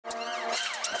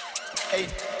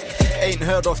Ain't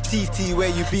heard of TT, where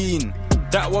you been?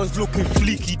 That one's looking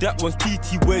fleeky, that one's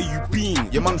TT, where you been?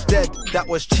 Your mum's dead, that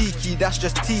was cheeky, that's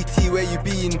just TT, where you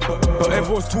been? But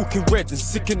everyone's talking red and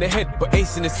sick in the head, but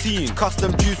ace in the scene.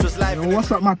 Custom juice was live.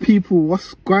 What's up, my people?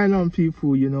 What's going on,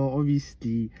 people? You know,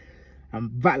 obviously, I'm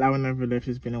back like when I've left.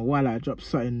 It's been a while. I dropped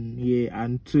something here,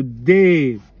 and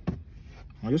today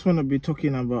I just want to be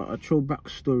talking about a throwback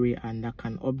story and like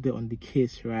an update on the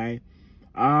case, right?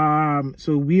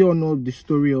 So we all know the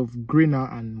story of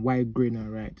Grinna and White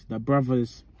Grinna, right? The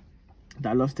brothers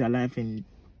that lost their life in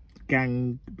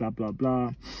gang, blah blah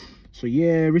blah. So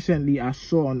yeah, recently I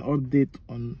saw an update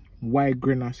on White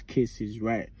Grinna's cases,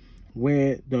 right,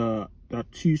 where the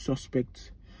two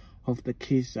suspects of the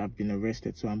case have been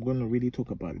arrested. So I'm going to really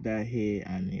talk about that here,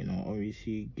 and you know,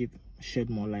 obviously shed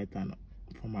more light on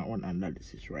from my own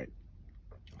analysis, right?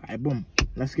 Alright, boom,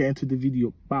 let's get into the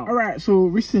video. Wow. All right, so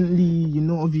recently, you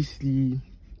know, obviously,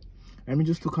 let me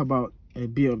just talk about a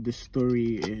bit of the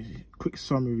story, a quick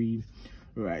summary.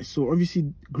 Right, so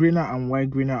obviously Grinna and White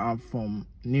Grinna are from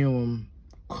Neom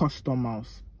Custom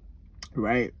House,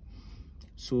 right?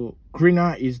 So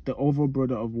Grinna is the older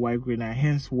brother of White Grinna,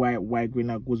 hence why White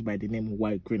Grinna goes by the name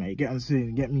White Grinna. You get what I'm saying?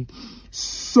 You get me?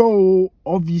 So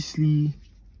obviously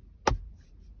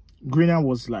Grinna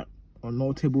was like a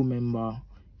notable member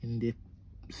in the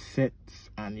set,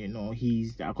 and you know,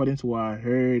 he's, according to what I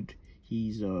heard,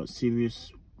 he's a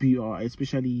serious PR,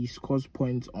 especially he scores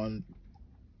points on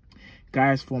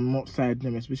guys from north side,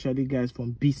 them especially guys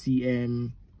from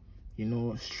BCM, you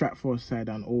know, Stratford side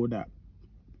and all that,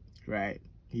 right?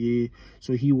 Yeah,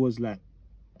 so he was like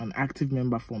an active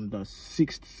member from the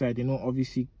 6th side, you know,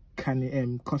 obviously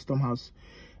Custom House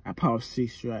at Power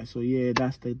 6, right? So yeah,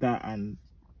 that's that. And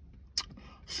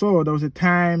so there was a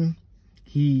time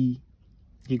he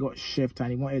got chefed and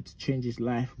he wanted to change his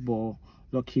life, but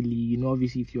luckily, you know,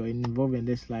 obviously if you're involved in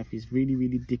this life, it's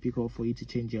really difficult for you to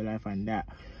change your life. And that,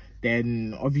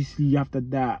 then obviously after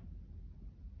that,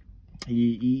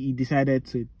 he decided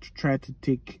to try to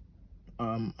take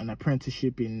an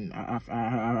apprenticeship in,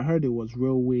 I heard it was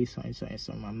railway something.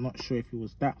 I'm not sure if it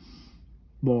was that,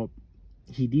 but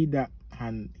he did that.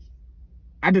 And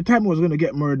at the time he was going to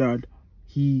get murdered,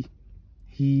 he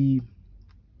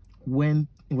went,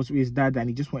 it was with his dad, and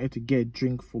he just wanted to get a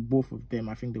drink for both of them.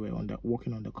 I think they were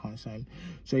working on the consign.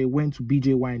 So he went to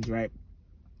BJ Wines, right?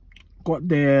 Got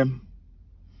there,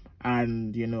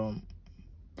 and you know,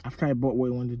 after I bought what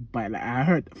he wanted to buy, like I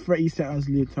heard 30 seconds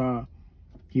later,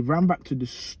 he ran back to the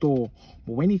store.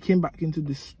 But when he came back into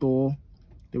the store,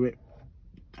 there were,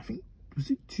 I think,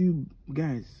 was it 2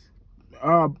 guys?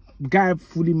 Guy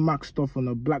fully maxed off on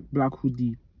a black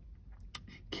hoodie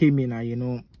came in and, you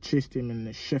know, chased him and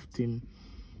chefed him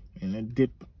in a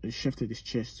dip, chefted his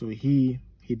chest. So he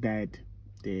died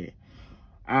there.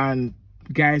 And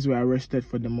guys were arrested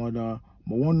for the murder.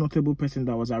 But one notable person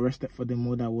that was arrested for the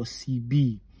murder was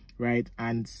CB, right?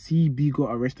 And CB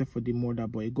got arrested for the murder,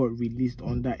 but he got released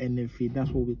under NFA.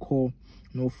 That's what we call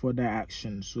no further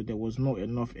action. So there was not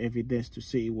enough evidence to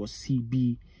say it was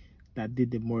CB that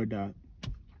did the murder.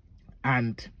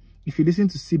 And if you listen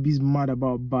to CB's Mad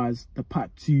About Bars, the part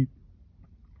 2,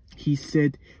 he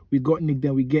said, we got nicked,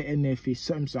 then we get NFA.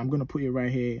 So I'm going to put it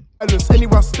right here.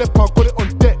 Anyone step out, got it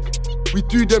on deck. We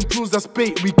do them tools, that's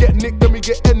bait. We get nicked, then we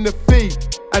get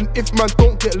NFA. And if man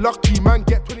don't get lucky, man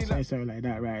get 20. Something like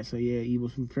that, right? So yeah, he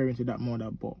was referring to that murder,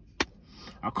 but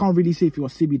I can't really say if it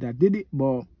was CB that did it,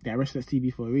 but they arrested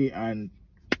CB for it and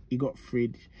he got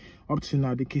freed. Up to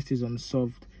now, the case is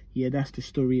unsolved. Yeah, that's the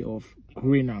story of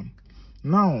Grinna.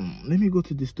 Now, let me go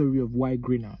to the story of White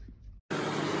Grinna.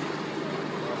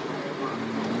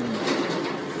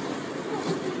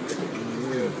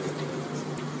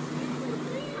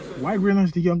 White Grinna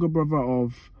is the younger brother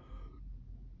of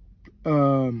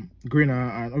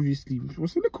Grinna, and obviously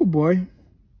was a little boy,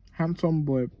 handsome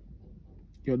boy,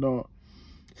 you know.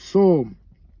 So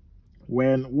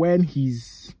when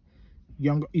his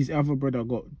elder brother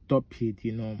got dumped,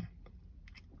 you know,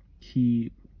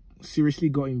 he seriously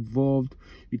got involved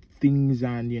with things,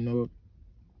 and you know,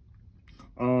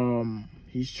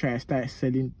 he started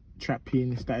selling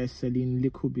trapping, started selling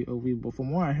little bit of it. But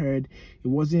from what I heard, it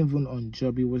wasn't even on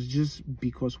job. It was just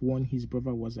because one, his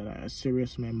brother was a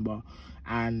serious member,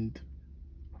 and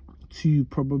 2,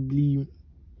 probably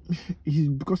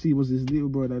because he was his little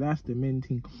brother. That's the main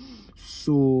thing.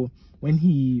 So when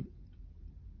his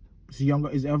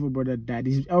elder brother died.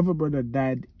 His elder brother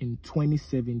died in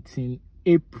 2017,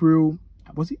 April.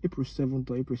 Was it April 7th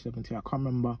or April 17th? I can't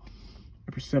remember.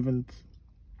 April 7th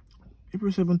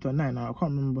or 9th. I can't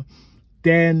remember.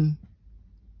 Then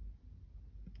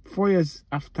 4 years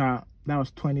after, that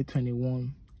was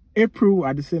 2021, April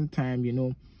at the same time, you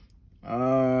know,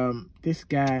 this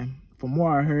guy, from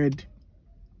what I heard,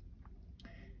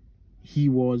 he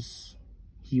was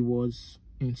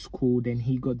in school, then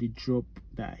he got the drop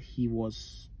that they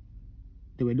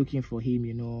were looking for him,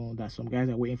 you know, that some guys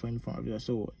are waiting for him from there.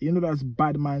 So, you know, that's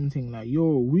bad man thing, like,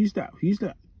 yo, who's that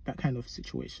kind of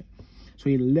situation. So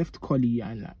he left Collie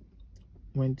and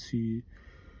went to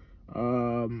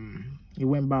he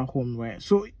went back home, right?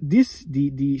 So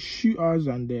the shooters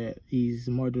and his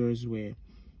murderers were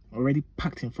already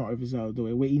packed in front of his house. They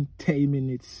were waiting 30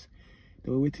 minutes.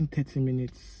 They were waiting 30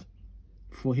 minutes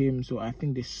for him. So I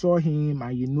think they saw him,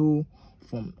 and you know,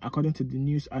 from according to the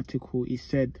news article, it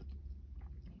said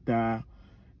that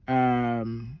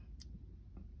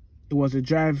it was a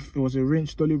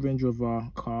stolen Range Rover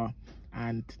car,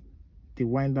 and they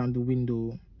went down the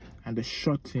window and they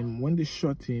shot him. When they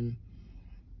shot him,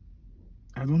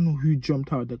 I don't know who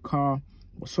jumped out of the car,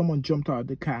 but someone jumped out of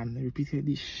the car and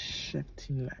repeatedly shot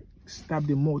him, like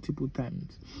stabbed him multiple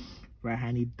times, right?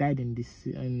 And he died on the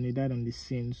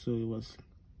scene. So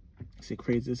it's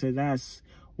crazy. So that's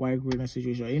why Grinna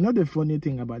situation. You know, the funny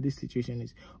thing about this situation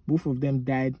is both of them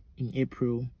died in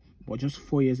April, but just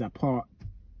 4 years apart,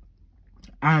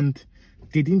 and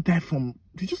they didn't die from,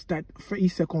 they just died 30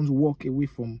 seconds walk away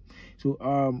from. So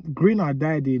Grinna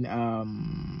died in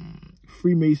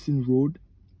Freemason Road,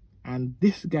 and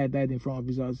this guy died in front of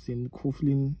his house in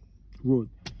Coughlin Road,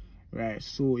 right?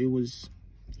 So it's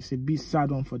a bit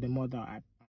sad one for the mother.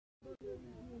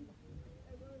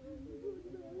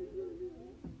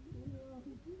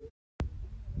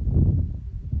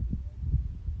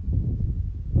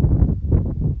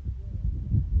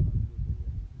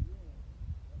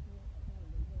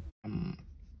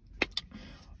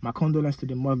 My condolences to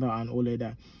the mother and all of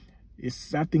that. The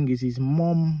sad thing is his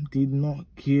mom did not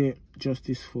get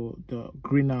justice for the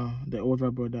Grinna, the older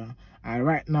brother, and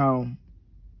right now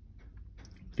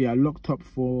they are locked up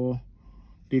for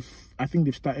I think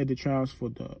they've started the trials for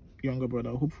the younger brother.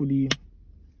 Hopefully,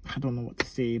 I don't know what to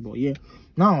say, but yeah.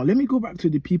 Now let me go back to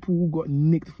the people who got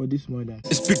nicked for this murder.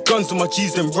 It's big guns on my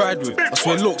G's and ride with. I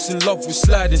swear looks in love with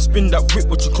sliding. Spin that whip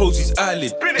but you close his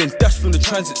eyelid. Then dash from the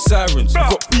transit sirens.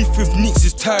 Got beef with Neeks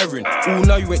is tiring. Oh,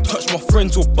 now you ain't touch my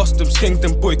friends or bust them, skeng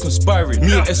them boy conspiring.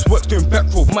 Me and S works doing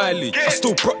back road mileage. I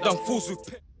still brought down fools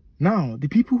with. Now the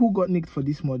people who got nicked for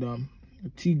this murder,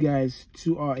 2 guys,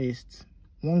 2 artists.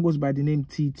 One goes by the name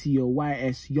TT or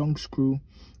YS, Young Screw.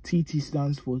 TT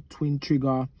stands for Twin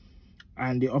Trigger,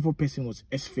 and the other person was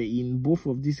S13. Both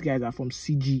of these guys are from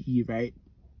CGE, right?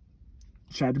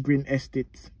 Chad Green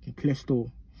Estate in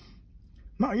Plaistow.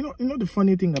 Now, you know the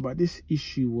funny thing about this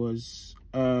issue was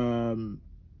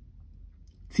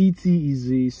TT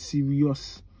is a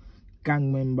serious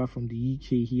gang member from the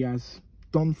UK. He has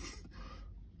done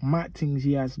mad things.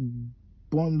 He has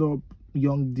bonded up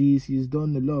young D's. He's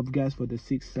done a lot of guys for the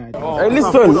 6 side. Hey,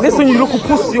 listen, you little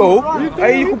pussy, yo.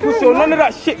 Hey, you little pussy, yo. None of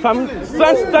that shit, fam.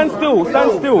 Stand still,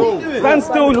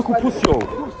 little pussy, yo.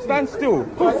 Stand still.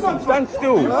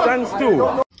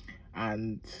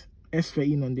 And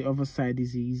S13 on the other side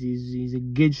is he's a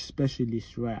gauge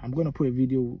specialist, right? I'm gonna put a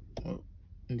video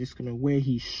in this comment where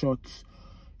he shot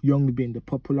Young Bin, the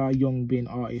popular Young Bin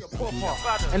artist.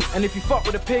 And if you fuck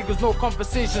with a pig, there's no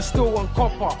conversation, still on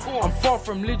copper. I'm far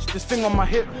from Lidge, this thing on my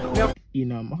hip.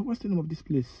 In what's the name of this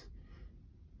place?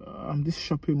 This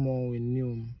shopping mall in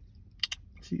Newham.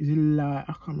 Is it like,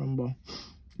 I can't remember.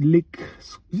 Lake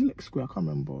Square, I can't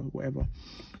remember, whatever.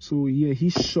 So yeah, he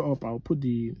shot up. I'll put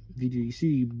the video. You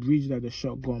see, he breached at the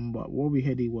shotgun, but what we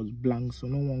heard, it was blank, so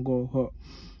no one got hurt.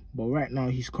 But right now,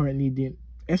 he's currently doing,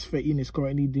 S13 is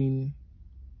currently doing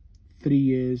 3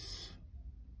 years,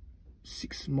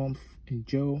 6 months in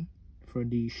jail for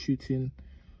the shooting,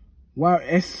 while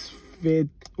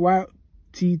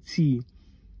TT,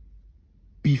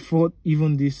 before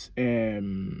even this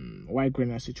white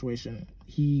Grinna situation,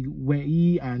 he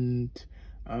and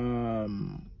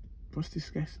what's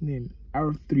this guy's name,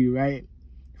 R3, right,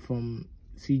 from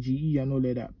CGE and all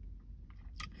of that,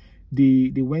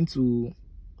 they went to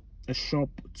a shop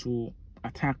to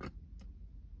attack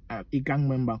a gang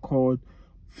member called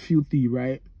Filthy,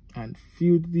 right? And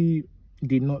Filthy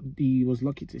he was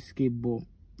lucky to escape, but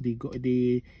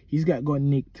his guy got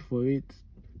nicked for it.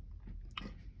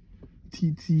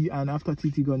 TT, and after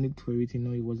TT got nicked for it, you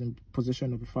know, he was in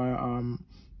possession of a firearm,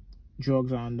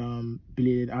 drugs, and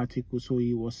belated articles. So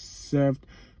he was served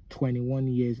 21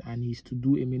 years, and he's to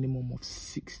do a minimum of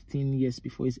 16 years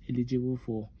before he's eligible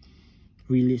for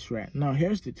release, right? Now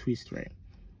here's the twist, right?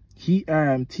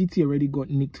 TT already got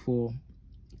nicked for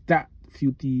that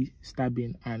Filthy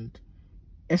stabbing, and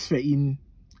S13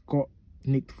 got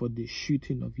nicked for the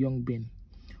shooting of Young Bin.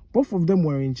 both of them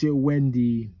were in jail when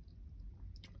the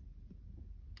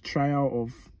trial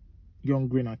of young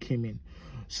Grinna came in.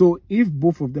 So if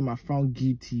both of them are found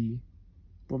guilty,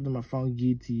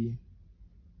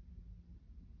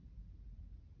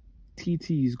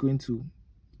 TT is going to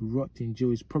rot in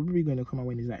jail. It's probably going to come out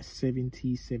when he's like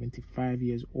 70, 75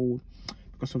 years old,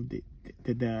 because of the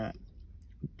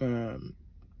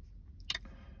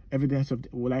evidence of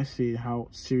will I say how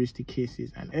serious the case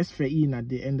is. And S13 at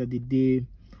the end of the day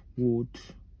would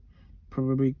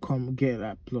probably get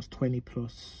like plus 20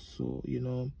 plus. So you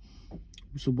know,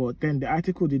 so but then the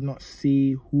article did not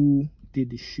say who did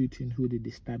the shooting, who did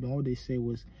the stabbing. All they say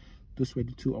was those were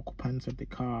the two occupants of the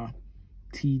car,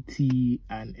 TT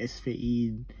and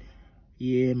S13.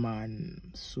 Yeah,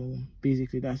 man. So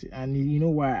basically that's it. And you know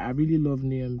why I really love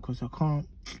Neon? Because I can't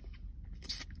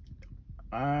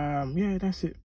yeah, that's it.